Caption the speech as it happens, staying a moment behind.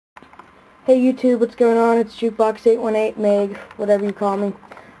Hey YouTube, what's going on? It's Jukebox818 Meg, whatever you call me.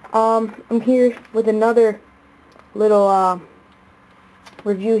 I'm here with another little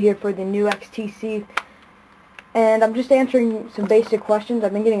review here for the new XTC, and I'm just answering some basic questions.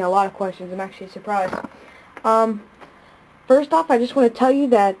 I've been getting a lot of questions. I'm actually surprised. First off, I just want to tell you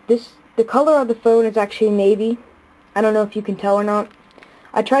that the color of the phone is actually navy. I don't know if you can tell or not.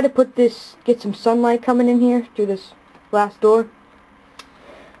 I tried to get some sunlight coming in here through this glass door,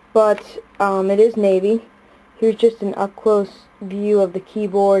 but it is navy. Here's just an up-close view of the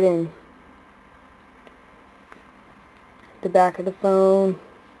keyboard and the back of the phone,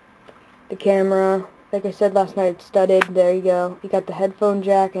 the camera. Like I said last night, it's studded. There you go. You got the headphone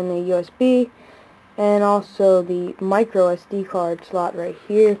jack and the USB, and also the micro SD card slot right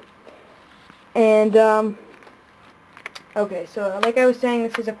here. And okay, so like I was saying,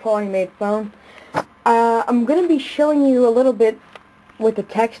 this is a quality-made phone. I'm going to be showing you a little bit with the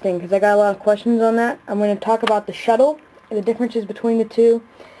texting, because I got a lot of questions on that. I'm going to talk about the shuttle and the differences between the two,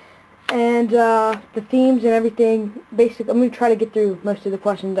 and the themes and everything. Basically, I'm going to try to get through most of the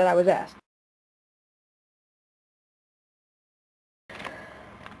questions that I was asked.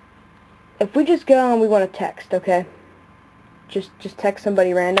 If we just go and we want to text, okay? Just text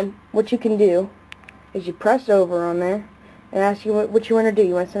somebody random. What you can do is you press over on there and ask you what you want to do.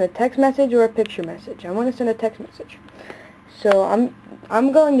 You want to send a text message or a picture message? I want to send a text message. So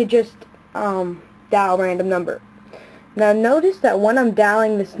I'm going to just dial random number. Now notice that when I'm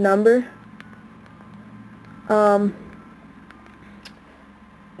dialing this number, they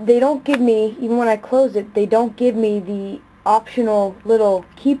don't give me, even when I close it, they don't give me the optional little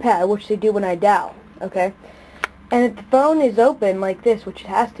keypad which they do when I dial, okay? And if the phone is open like this, which it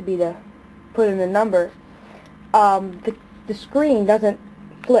has to be to put in the number, the screen doesn't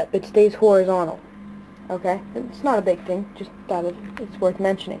flip, it stays horizontal. Okay, it's not a big thing, just thought it's worth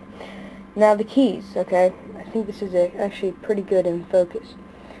mentioning. Now the keys, okay, I think this is actually pretty good in focus.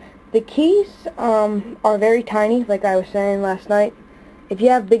 The keys are very tiny, like I was saying last night. If you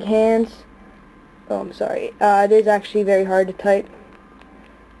have big hands, oh I'm sorry, it is actually very hard to type.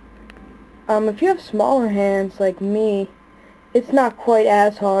 If you have smaller hands like me, it's not quite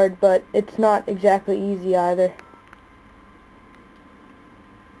as hard, but it's not exactly easy either.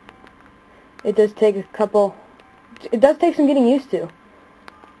 It does take some getting used to.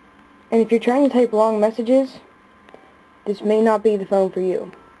 And if you're trying to type long messages, this may not be the phone for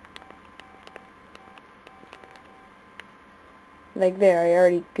you. Like there, I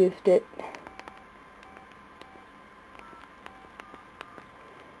already goofed it.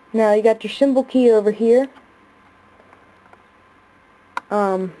 Now you got your symbol key over here.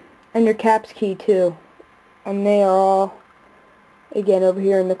 And your caps key too. And they are all, again, over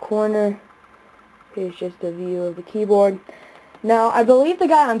here in the corner. Here's just a view of the keyboard. Now, I believe the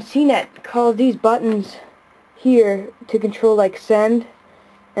guy on CNET calls these buttons here to control, like, send,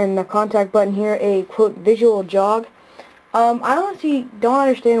 and the contact button here a, quote, visual jog. I honestly don't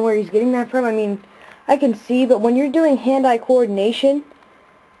understand where he's getting that from. I mean, I can see, but when you're doing hand-eye coordination,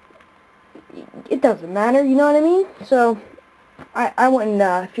 it doesn't matter, you know what I mean? So, I wouldn't,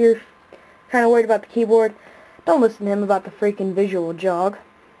 if you're kind of worried about the keyboard, don't listen to him about the freaking visual jog.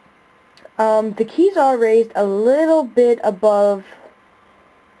 The keys are raised a little bit above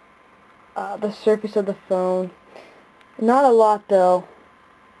the surface of the phone. Not a lot, though.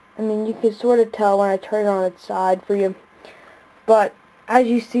 I mean, you can sort of tell when I turn it on its side for you. But as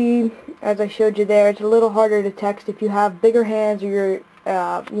you see, as I showed you there, it's a little harder to text if you have bigger hands or you're,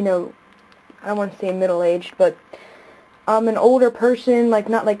 you know, I don't want to say middle-aged, but an older person, like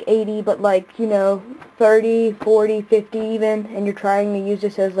not like 80, but like, you know, 30, 40, 50 even, and you're trying to use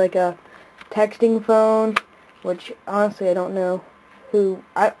this as like a texting phone, which honestly I don't know who.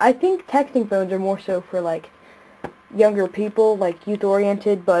 I think texting phones are more so for like younger people, like youth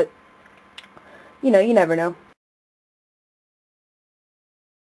oriented, but you know, you never know.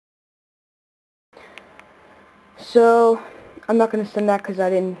 So I'm not going to send that because I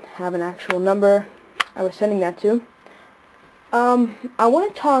didn't have an actual number I was sending that to. I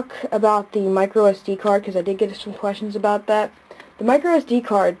want to talk about the micro SD card because I did get some questions about that. The micro SD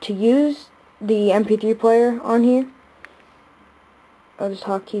card, to use the MP3 player on here, I'll just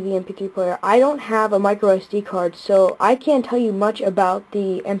hotkey the MP3 player. I don't have a micro SD card, so I can't tell you much about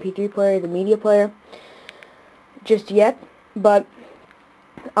the MP3 player, the media player, just yet, but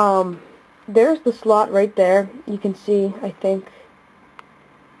there's the slot right there. You can see, I think,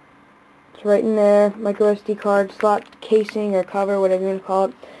 it's right in there, micro SD card slot casing or cover, whatever you want to call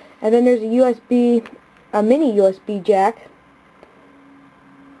it. And then there's a mini USB jack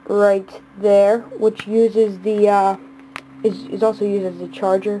right there, which uses the is also used as a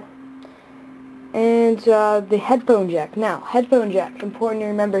charger. And the headphone jack. Now, headphone jack, important to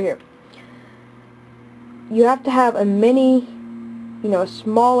remember here. You have to have a mini, a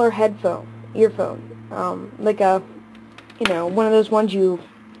smaller earphone, like a, one of those ones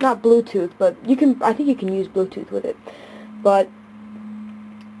not Bluetooth, but I think you can use Bluetooth with it, but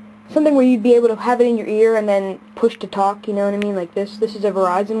something where you'd be able to have it in your ear and then push to talk, you know what I mean, like this. This is a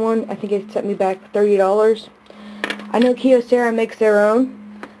Verizon one. I think it set me back $30. I know Kyocera makes their own,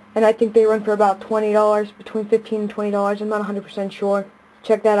 and I think they run for about $20, between $15 and $20. I'm not 100% sure.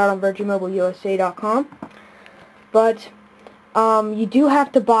 Check that out on VirginMobileUSA.com. But you do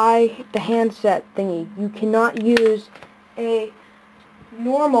have to buy the handset thingy. You cannot use a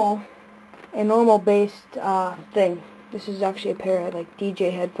normal based thing. This is actually a pair of like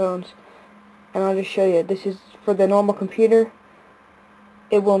DJ headphones, and I'll just show you. This is for the normal computer.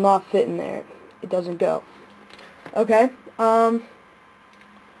 It will not fit in there. It doesn't go. Okay.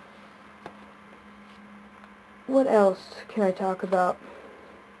 What else can I talk about?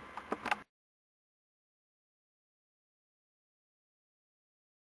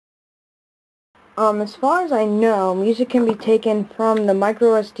 As far as I know, music can be taken from a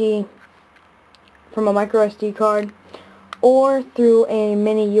micro SD card, or through a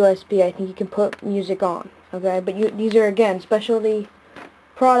mini USB. I think you can put music on. Okay, but these are again specialty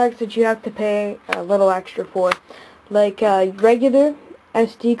products that you have to pay a little extra for. Like regular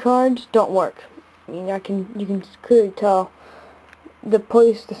SD cards don't work. I mean, you can clearly tell the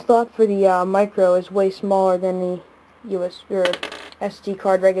slot for the micro is way smaller than the USB or SD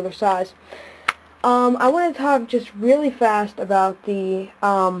card regular size. I want to talk just really fast about the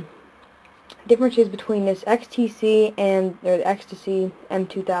differences between this XTC or the XTC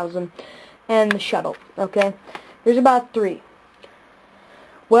M2000 and the shuttle. Okay, there's about 3.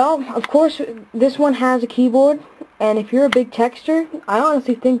 Well, of course, this one has a keyboard, and if you're a big texter, I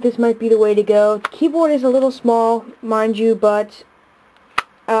honestly think this might be the way to go. The keyboard is a little small, mind you, but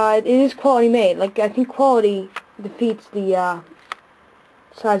it is quality made. Like, I think quality defeats the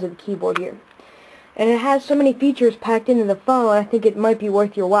size of the keyboard here. And it has so many features packed into the phone, I think it might be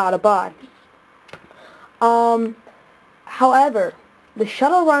worth your while to buy. However, the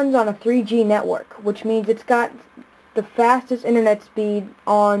shuttle runs on a 3G network, which means it's got the fastest internet speed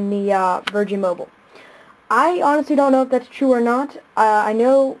on the Virgin Mobile. I honestly don't know if that's true or not. I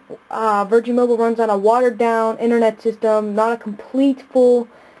know Virgin Mobile runs on a watered-down internet system, not a complete full,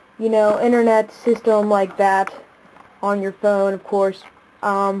 internet system like that on your phone, of course.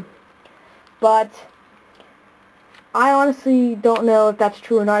 But I honestly don't know if that's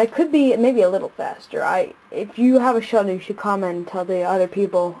true or not. It could be maybe a little faster. If you have a shuttle, you should comment and tell the other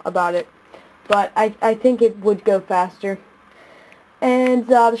people about it. But I think it would go faster. And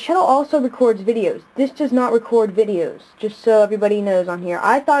the shuttle also records videos. This does not record videos, just so everybody knows on here.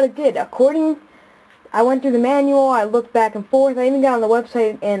 I thought it did. I went through the manual, I looked back and forth, I even got on the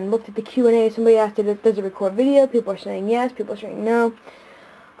website and looked at the Q&A. Somebody asked it, does it record video? People are saying yes, people are saying no.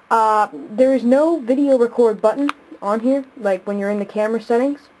 There is no video record button on here, like when you're in the camera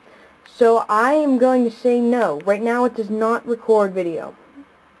settings. So I am going to say no. Right now it does not record video.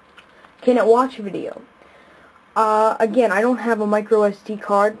 Can it watch video? Again, I don't have a micro SD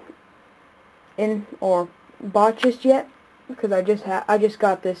card in or bought just yet, because I just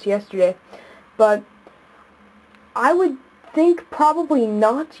got this yesterday. But I would think probably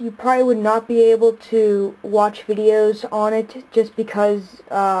not. You probably would not be able to watch videos on it just because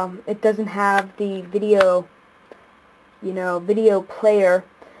it doesn't have the video, video player.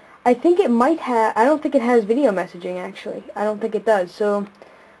 I think it might have. I don't think it has video messaging, actually. I don't think it does. So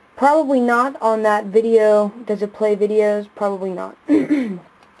probably not on that video. Does it play videos? Probably not.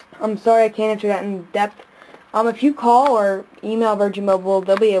 I'm sorry I can't answer that in depth. If you call or email Virgin Mobile,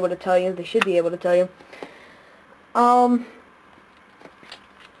 they'll be able to tell you. They should be able to tell you.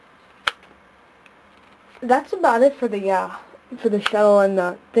 That's about it for the shuttle and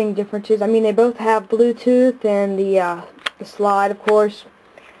the thing differences. I mean, they both have Bluetooth and the slide, of course,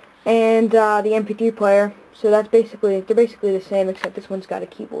 and the MP3 player. So they're basically the same, except this one's got a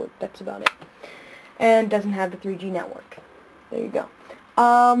keyboard. That's about it, and doesn't have the 3G network. There you go.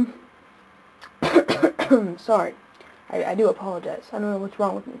 Sorry, I do apologize. I don't know what's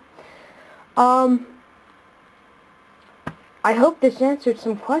wrong with me. I hope this answered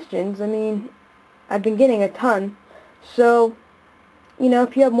some questions. I mean, I've been getting a ton. So,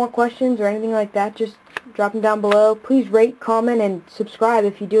 if you have more questions or anything like that, just drop them down below. Please rate, comment, and subscribe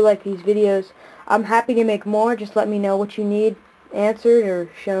if you do like these videos. I'm happy to make more. Just let me know what you need answered or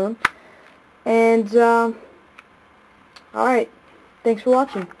shown. And, alright. Thanks for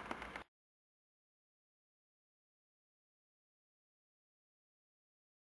watching.